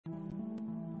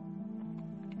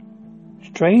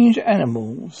Strange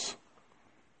animals.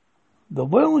 The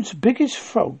world's biggest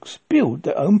frogs build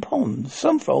their own ponds.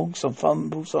 Some frogs are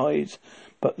fumble size,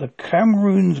 but the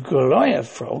Cameroon's Goliath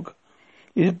frog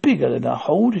is bigger than a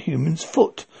whole human's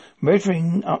foot,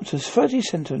 measuring up to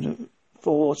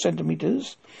 4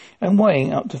 centimeters and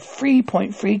weighing up to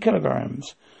 3.3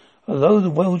 kilograms. Although the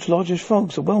world's largest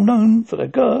frogs are well known for their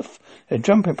girth, their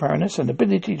jumping prowess and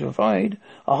ability to provide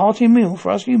a hearty meal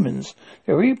for us humans,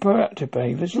 their reproductive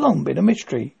behavior has long been a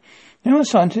mystery. Now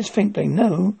scientists think they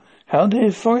know how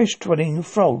the forest-dwelling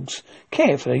frogs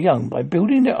care for their young by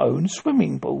building their own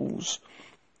swimming pools.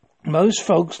 Most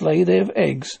frogs lay their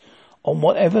eggs on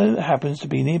whatever happens to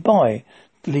be nearby,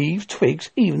 leaves, twigs,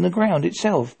 even the ground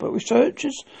itself. But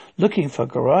researchers looking for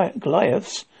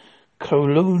Goliaths,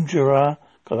 CONRAUA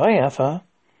Goliatha, CONRAUA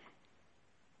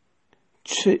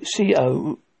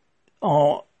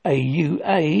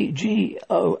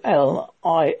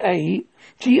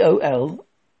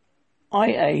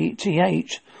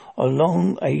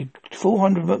along a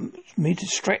 400-meter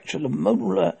stretch of the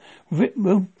Mola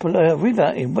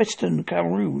River in western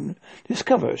Cameroon,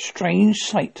 discover a strange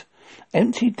sight.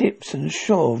 Empty dips in the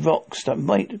shore rocks that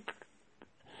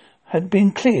had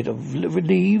been cleared of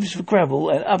leaves, gravel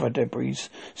and other debris.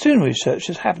 Soon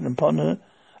researchers happened upon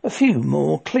a few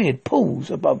more cleared pools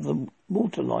above the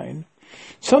waterline.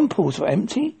 Some pools were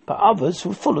empty, but others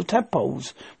were full of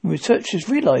tadpoles. When researchers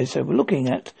realized they were looking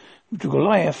at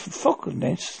Goliath frog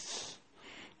nests,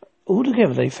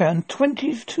 altogether they found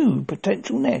 22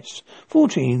 potential nests,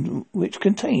 14 which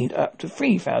contained up to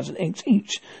 3,000 eggs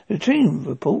each. The team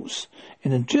reports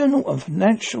in the Journal of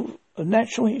Natural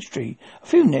History. A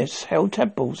few nests held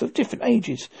tadpoles of different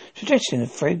ages, suggesting that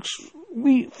frogs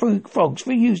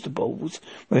reused the balls.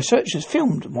 Researchers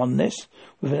filmed one nest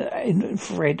with an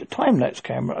infrared time-lapse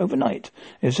camera overnight.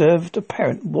 They observed a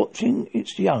parent watching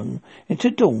its young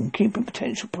into dawn, keeping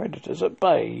potential predators at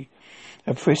bay.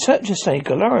 Researchers say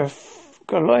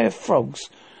Goliath frogs,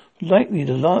 likely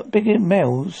the bigger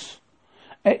males,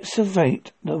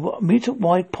 excavate the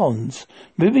meter-wide ponds,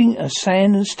 moving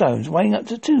sand and stones weighing up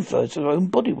to 2/3 of their own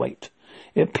body weight.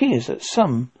 It appears that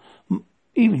some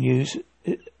even use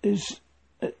its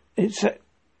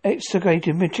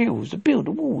excavated materials to build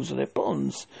the walls of their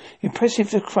ponds. Impressive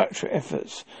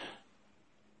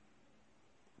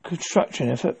construction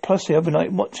effort plus the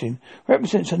overnight watching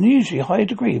represents an unusually high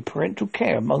degree of parental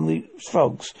care among the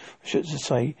frogs, researchers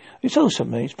say. It's also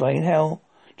may explain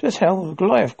just how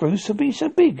Goliath grows to be so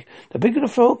big. The bigger the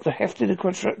frog, the heftier the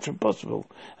construction possible,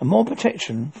 and more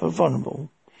protection for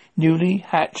vulnerable, newly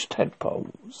hatched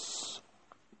tadpoles.